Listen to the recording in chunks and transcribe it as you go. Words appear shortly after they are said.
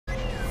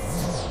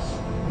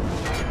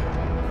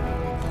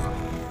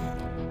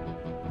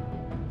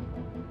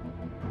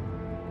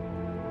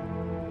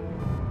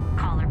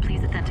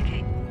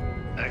authenticate.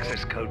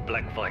 Access code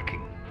Black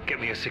Viking. Get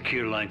me a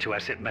secure line to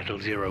asset metal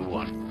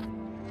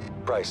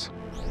 01. Bryce,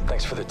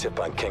 thanks for the tip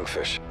on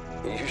Kingfish.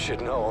 You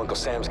should know Uncle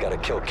Sam's got a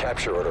kill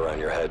capture order on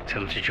your head.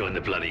 Tell him to join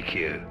the bloody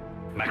queue.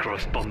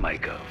 Makarov's bomb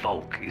maker,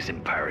 Volk, is in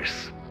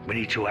Paris. We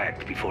need to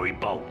act before he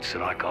bolts,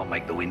 and I can't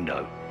make the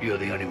window. You're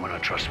the only one I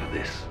trust with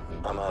this.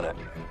 I'm on it.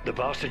 The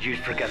bastard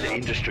used Fregatta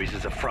Industries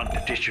as a front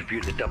to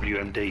distribute the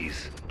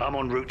WMDs. I'm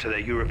en route to their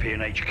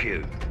European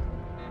HQ.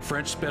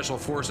 French Special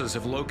Forces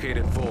have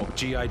located Volk.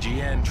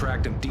 GIGN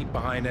tracked him deep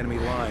behind enemy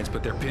lines,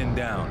 but they're pinned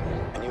down.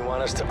 And you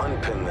want us to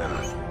unpin them?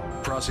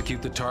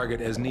 Prosecute the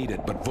target as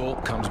needed, but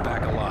Volk comes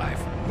back alive.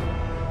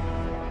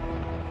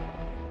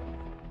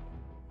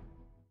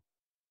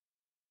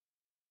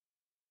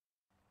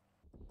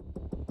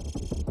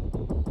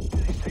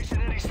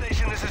 Any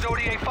station, this is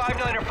ODA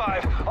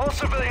 595. All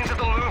civilians at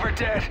the Louvre are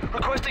dead.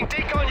 Requesting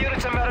decon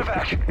units and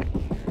medevac.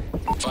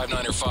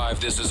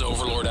 595, this is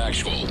Overlord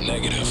Actual.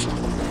 Negative.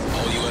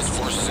 All U.S.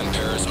 forces in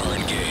Paris are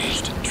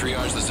engaged.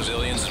 Triage the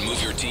civilians and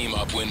move your team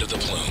upwind of the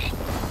plume.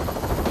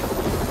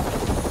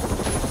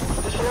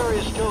 This area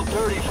is still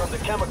dirty from the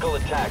chemical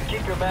attack.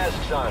 Keep your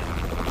masks on.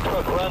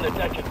 Truck around the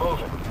deck and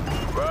moving.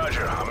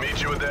 Roger. I'll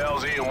meet you at the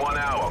LZ in 1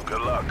 hour.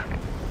 Good luck.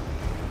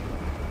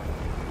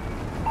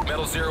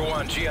 Metal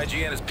 01,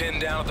 GIGN is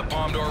pinned down at the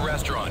Palm d'Or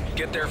restaurant.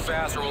 Get there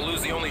fast or we'll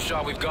lose the only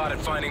shot we've got at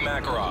finding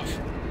Makarov.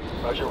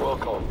 Roger,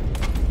 Wilco.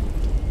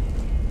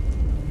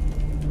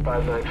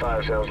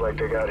 595 sounds like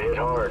they got hit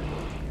hard.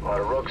 A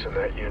lot of rooks in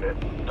that unit.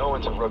 No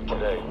one's a rook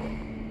today.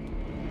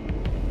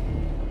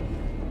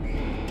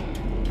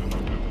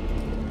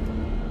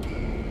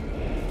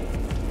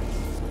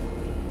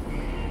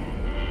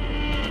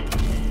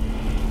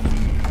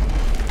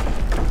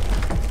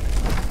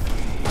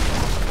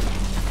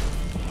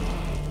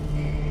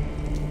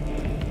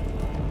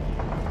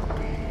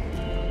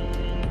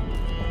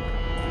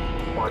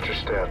 Watch your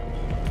step.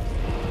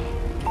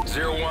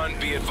 01,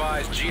 be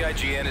advised,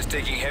 GIGN is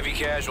taking heavy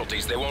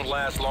casualties. They won't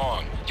last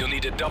long. You'll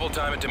need to double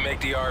time it to make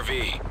the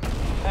RV.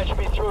 Patch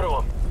me through to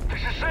him. This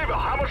is Saber.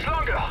 How much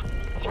longer?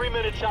 3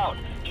 minutes out.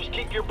 Just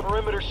keep your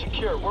perimeter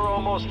secure. We're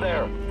almost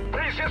there.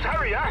 Please, just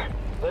hurry, huh?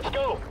 Let's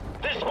go.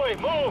 This way,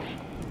 move!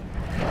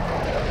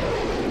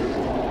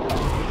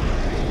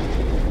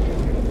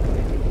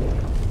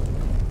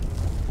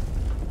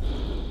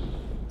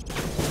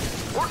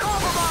 We're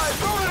compromised!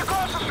 Moving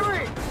across the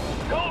street!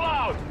 Go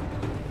loud!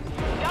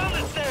 Down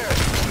the stairs!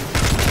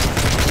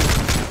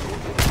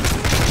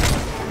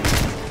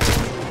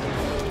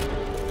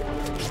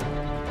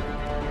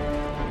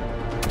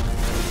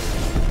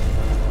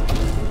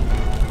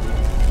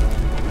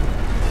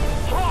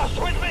 Frost,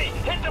 with me!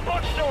 Hit the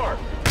bookstore!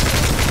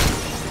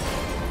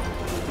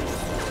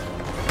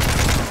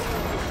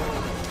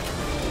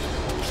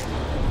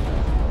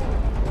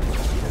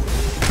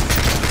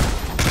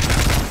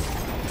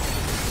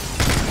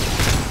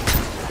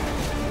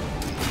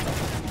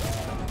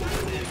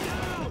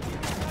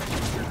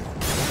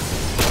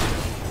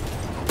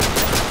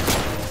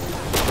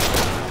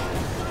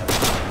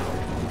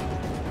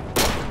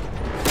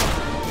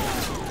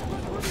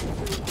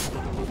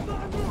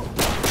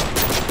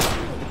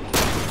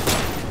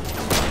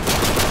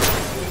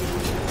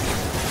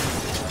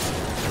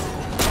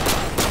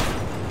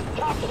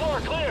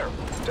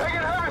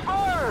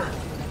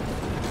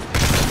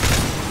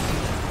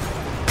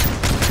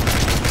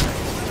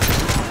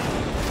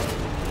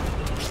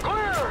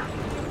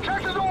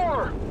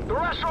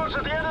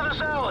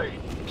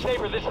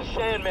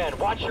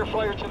 Watch your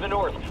flyer to the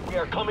north. We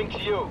are coming to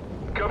you.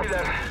 Copy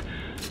that.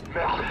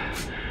 Mel,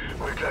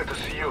 we're glad to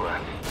see you.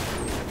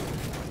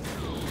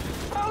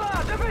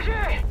 Hola,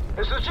 DPG!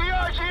 It's the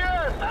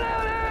GIGN!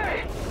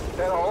 Allez!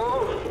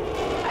 Hello?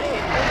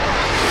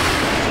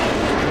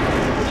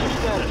 What's your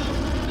status?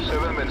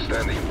 7 men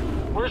standing.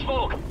 Where's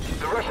Volk?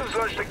 The Russians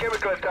launched a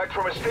chemical attack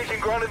from a staging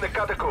ground in the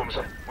catacombs.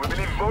 We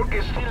believe Volk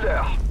is still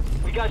there.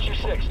 We got you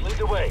 6. Lead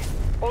the way.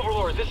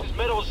 Overlord, this is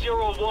Metal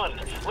 01.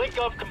 Link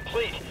up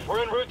complete.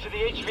 We're en route to the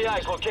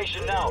HVI's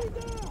location now.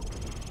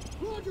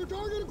 Roger,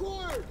 target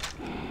acquired!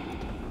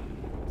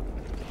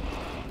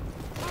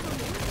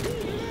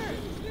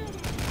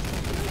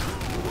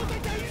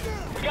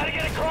 We gotta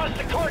get across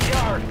the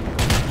courtyard!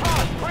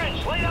 Frost,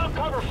 French, lay down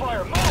cover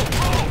fire! Move,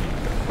 move!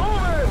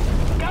 Move!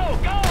 Go,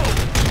 go!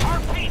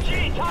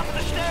 RPG, top of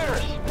the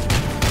stairs!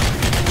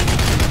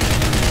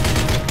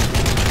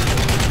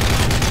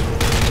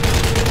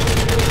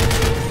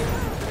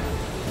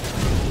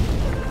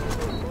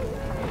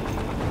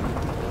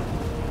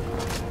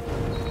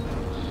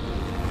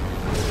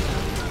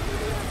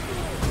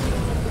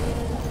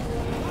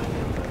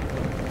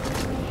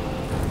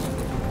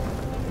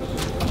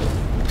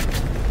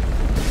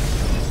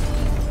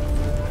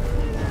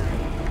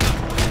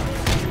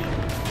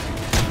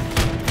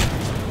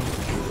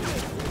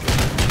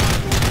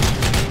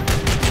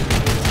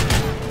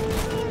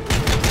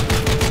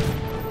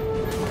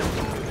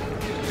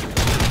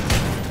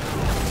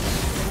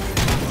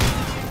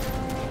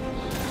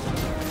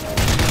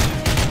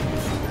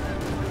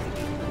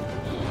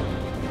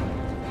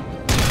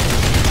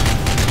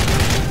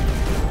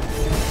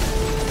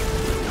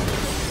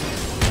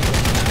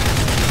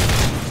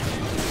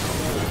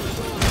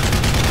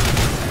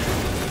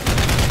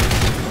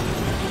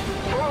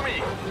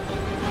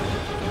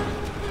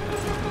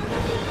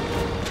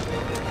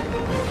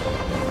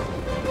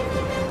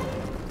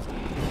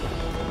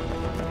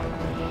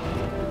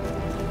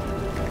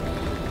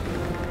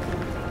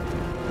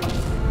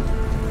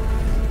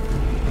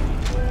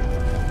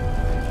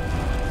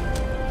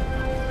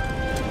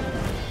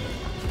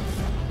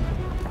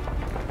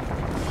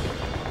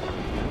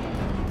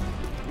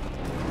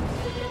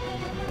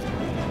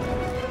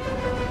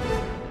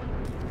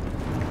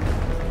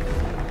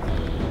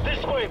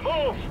 way,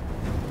 move!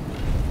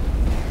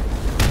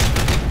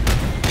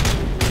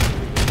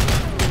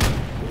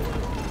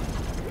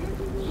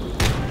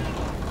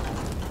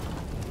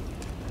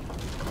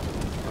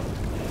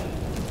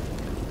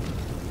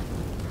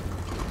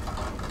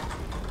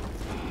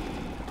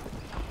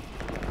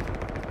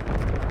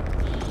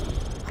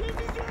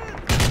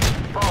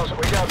 Boss,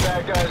 we got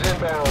bad guys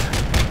inbound.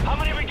 How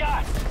many we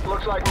got?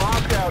 Looks like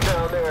Moscow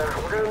down there.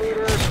 We're gonna need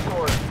air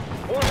support.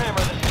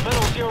 Warhammer, this is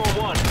Metal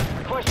 01.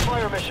 Request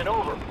fire mission,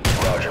 over.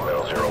 Roger,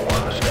 Metal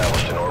 01.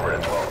 Established in orbit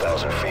at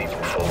 12,000 feet.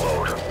 Full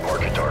load.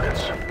 Mark your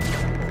targets.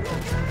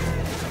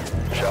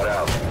 Shut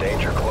out.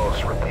 Danger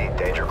close. Repeat,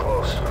 danger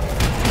close.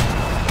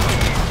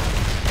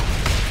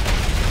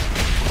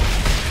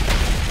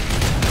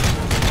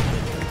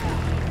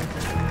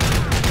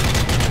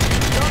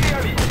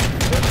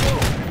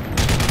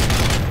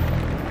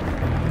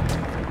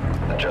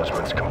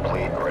 Adjustments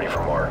complete. Ready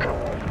for mark.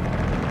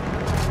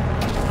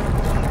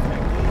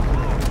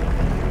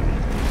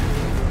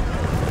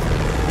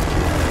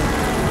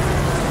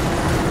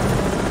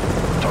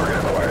 Target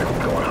acquired.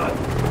 Going hot.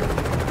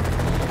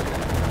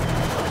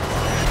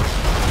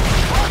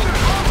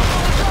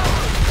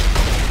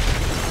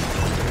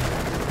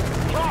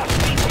 Frost,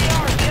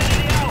 BTR at the end of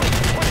the alley.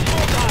 Put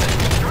smoke on it.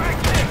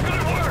 Direct hit,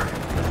 good work!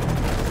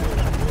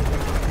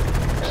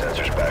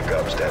 Sensors back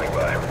up. Standing by.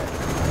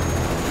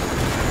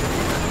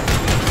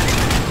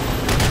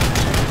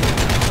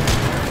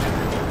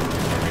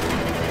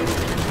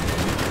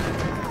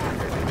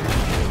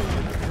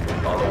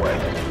 On the way.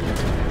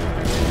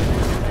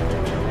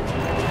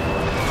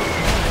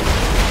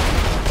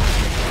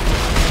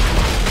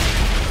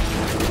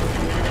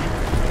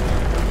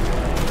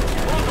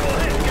 Local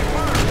hit,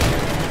 confirmed.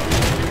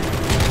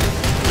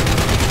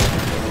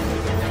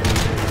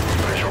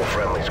 Visual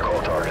friendlies.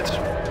 Call targets.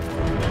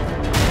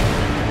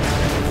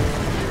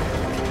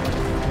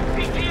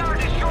 BTR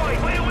destroyed.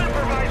 Way to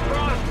improvise,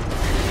 Frost.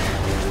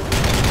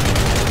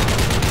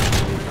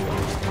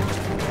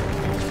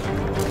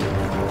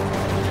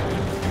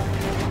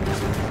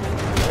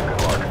 Good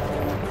mark.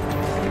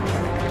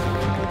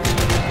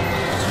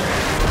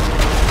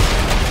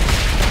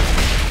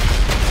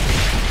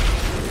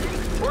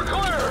 We're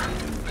clear!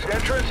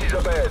 Sentry's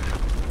up ahead.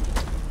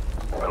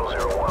 Metal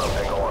 01. I'm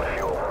bingo on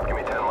fuel. Give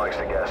me 10 mics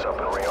to gas up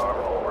and rearm.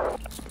 Over.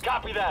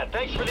 Copy that.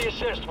 Thanks for the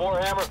assist,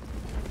 Warhammer.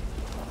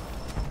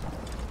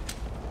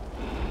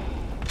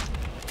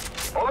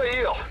 Over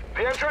here.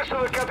 The entrance to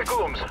the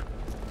catacombs.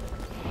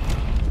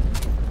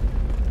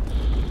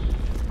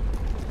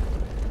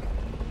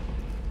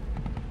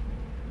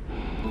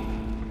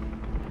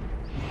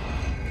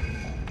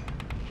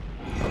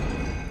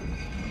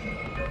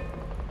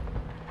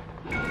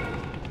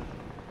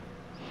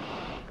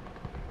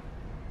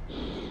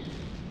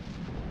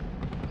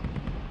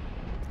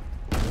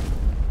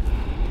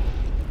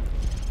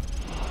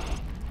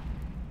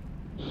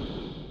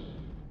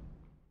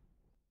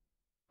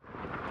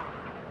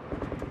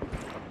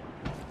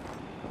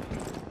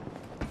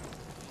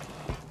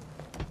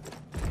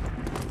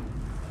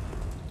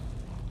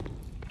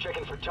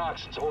 Checking for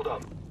toxins. Hold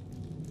up.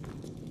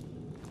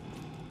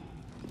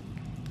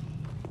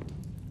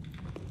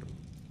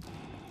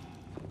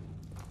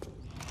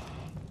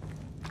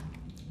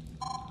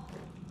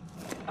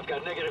 I've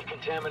got negative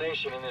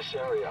contamination in this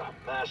area.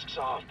 Masks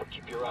off, but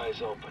keep your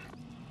eyes open.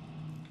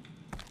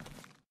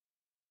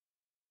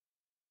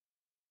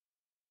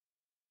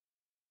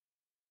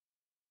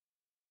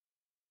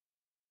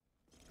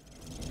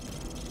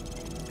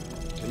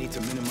 We need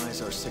to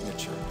minimize our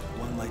signature.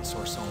 One light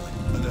source only.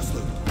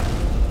 Understood.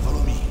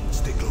 Follow me.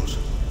 Stay close.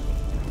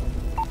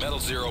 Metal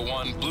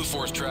 01, Blue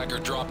Force tracker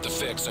dropped the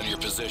fix on your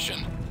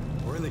position.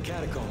 We're in the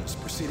catacombs,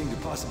 proceeding to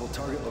possible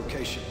target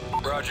location.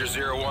 Roger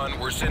 01,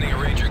 we're sending a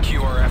Ranger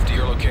QRF to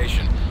your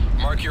location.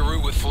 Mark your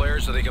route with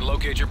flares so they can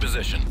locate your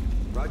position.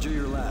 Roger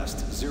your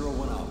last.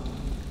 01 out.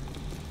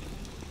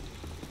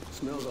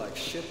 Smells like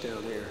shit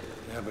down here.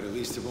 Yeah, but at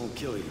least it won't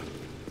kill you.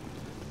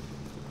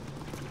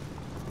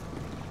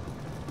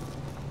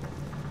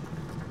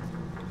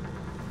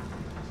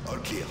 All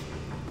clear.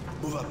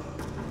 Move up.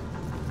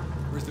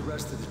 Where's the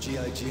rest of the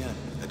GIGN?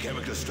 A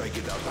chemical strike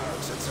at our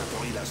barracks at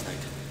Satori last night.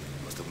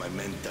 Most of my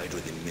men died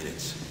within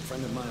minutes. A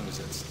friend of mine was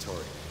at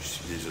Satori.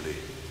 Désolé.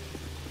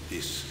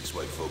 This is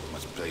why folk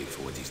must pay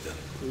for what he's done.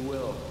 We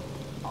will.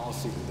 I'll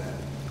see to that.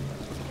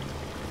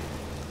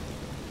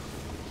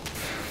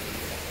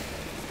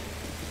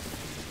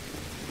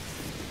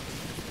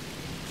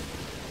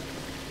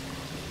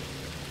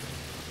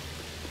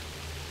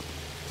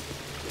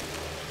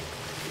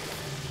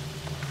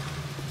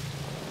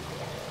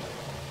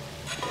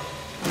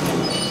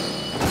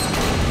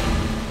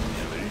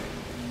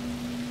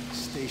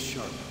 Stay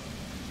sharp.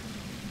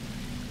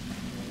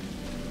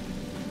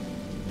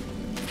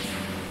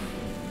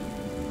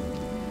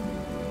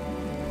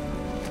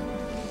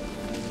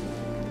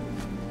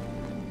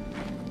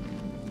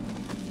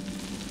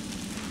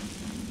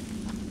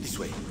 This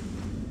way.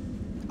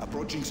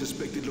 Approaching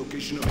suspected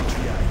location of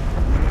HVI.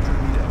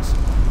 100 meters.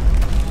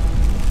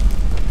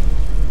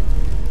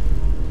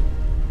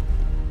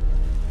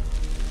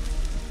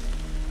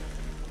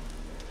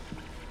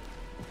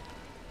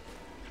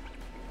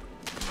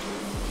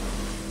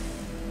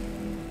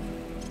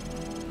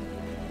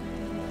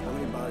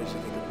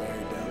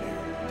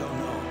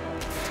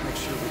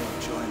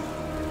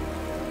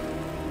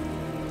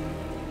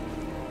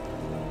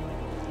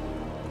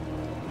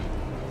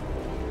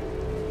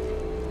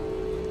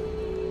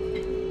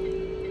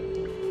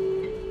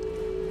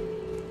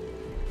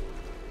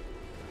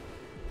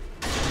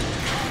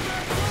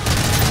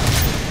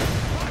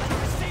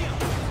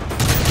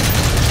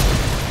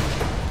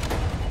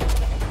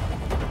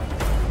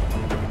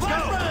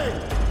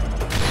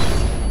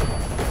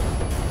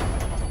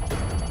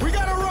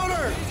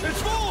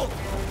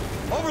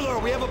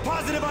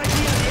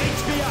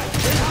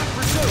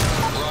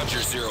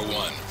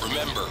 01.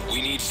 Remember,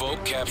 we need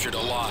Volk captured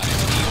alive.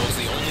 He holds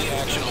the only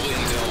actionable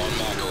intel on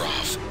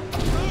Makarov.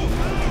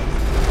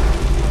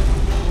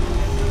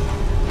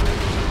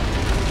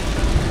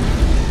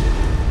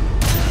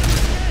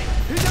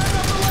 He's out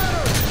on the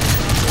ladder!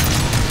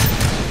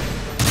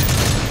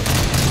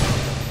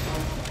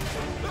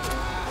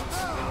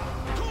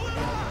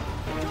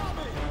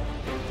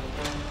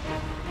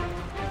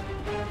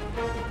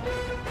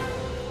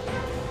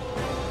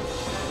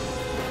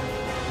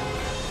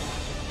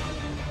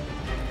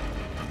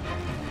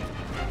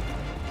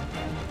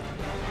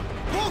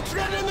 Volk's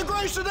getting in the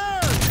Gracia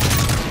there!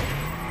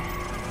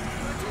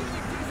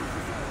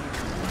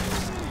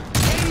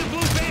 Get in the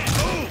blue van!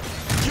 Move!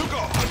 You go,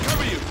 I'll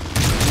cover you!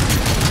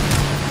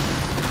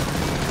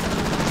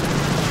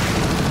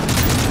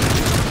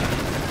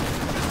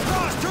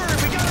 Frost, hurry,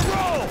 we gotta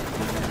roll!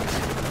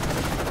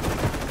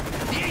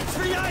 The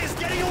H3I is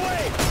getting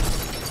away!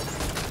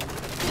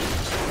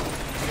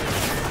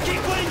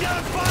 Keep laying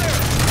down fire!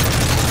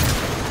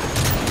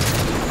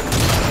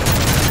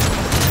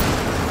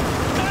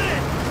 Got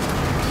it!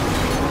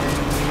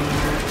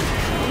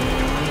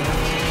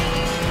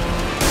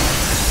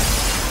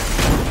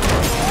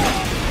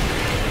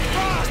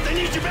 Frost, I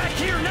need you back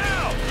here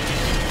now!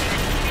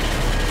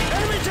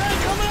 Enemy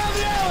tank coming out of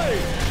the alley!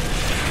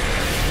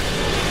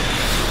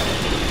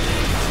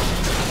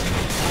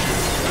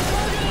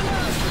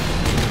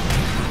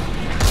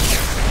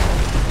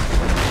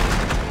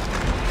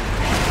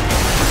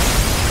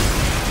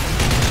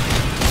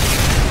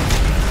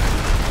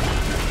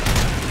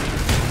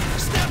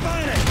 Step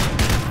on it!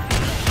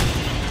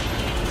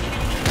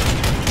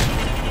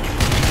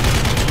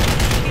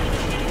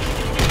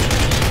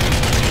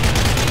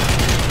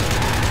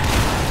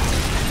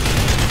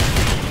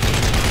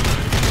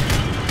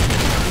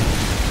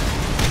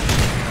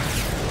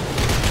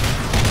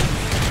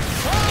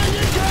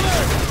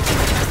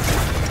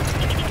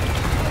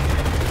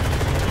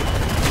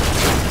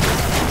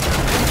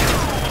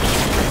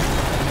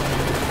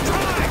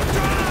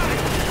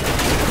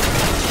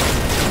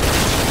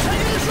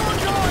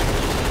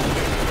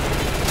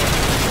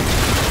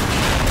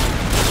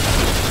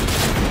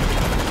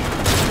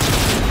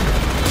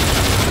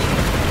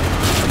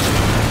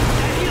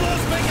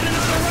 Helo's making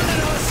another run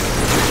at us!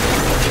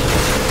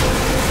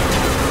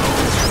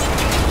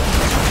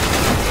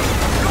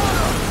 Got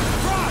him!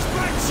 Frost,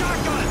 right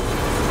shotgun!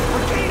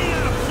 We're gaining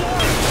on a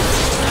floor!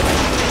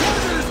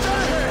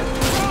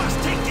 Frost,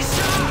 take the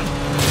shot!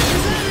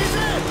 He's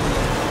in!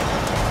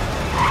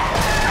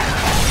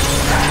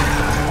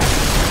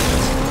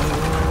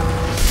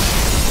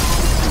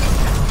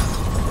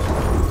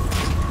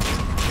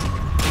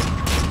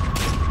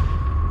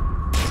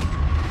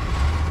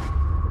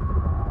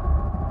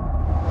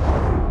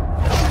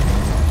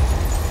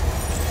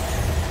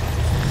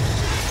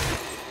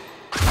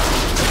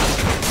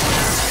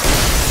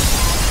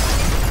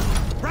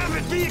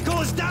 Rapid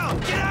vehicle is down!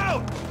 Get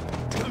out!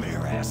 Come here,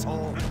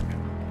 asshole.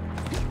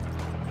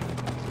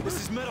 This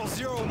is Metal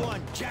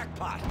 01,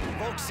 jackpot.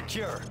 Volk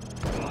secure.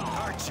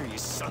 Archer, you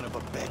son of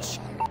a bitch.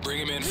 Bring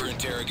him in for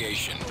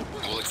interrogation.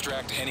 We'll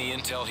extract any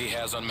intel he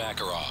has on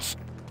Makarov.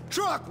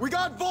 Truck, we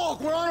got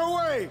Volk. We're on our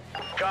way.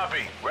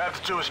 Copy.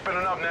 Raptor 2 is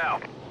spinning up now.